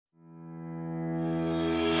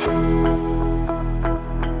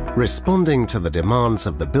Responding to the demands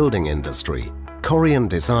of the building industry, Corian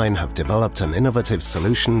Design have developed an innovative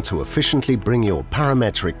solution to efficiently bring your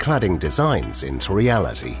parametric cladding designs into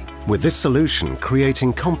reality. With this solution,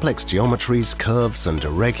 creating complex geometries, curves and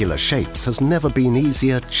irregular shapes has never been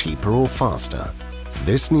easier, cheaper or faster.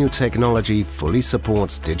 This new technology fully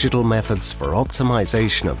supports digital methods for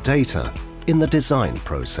optimization of data in the design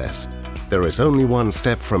process. There is only one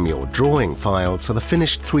step from your drawing file to the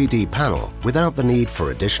finished 3D panel without the need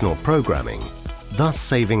for additional programming, thus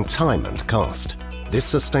saving time and cost. This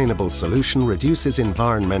sustainable solution reduces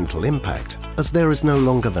environmental impact as there is no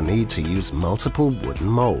longer the need to use multiple wooden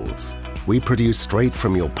molds. We produce straight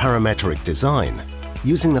from your parametric design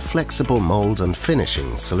using the flexible mold and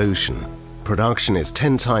finishing solution. Production is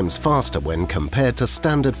 10 times faster when compared to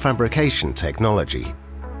standard fabrication technology.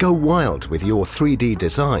 Go wild with your 3D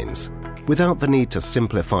designs without the need to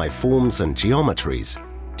simplify forms and geometries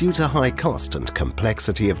due to high cost and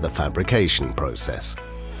complexity of the fabrication process.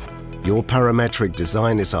 Your parametric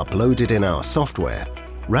design is uploaded in our software,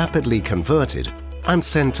 rapidly converted and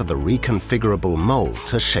sent to the reconfigurable mold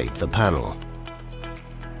to shape the panel.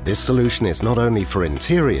 This solution is not only for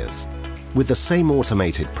interiors. With the same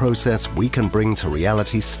automated process, we can bring to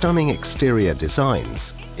reality stunning exterior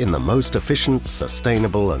designs in the most efficient,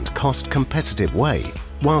 sustainable and cost-competitive way,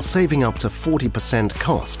 while saving up to 40%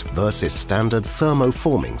 cost versus standard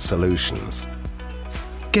thermoforming solutions.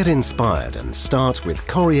 Get inspired and start with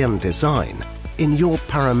Corian Design in your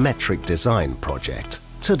parametric design project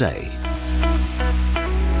today.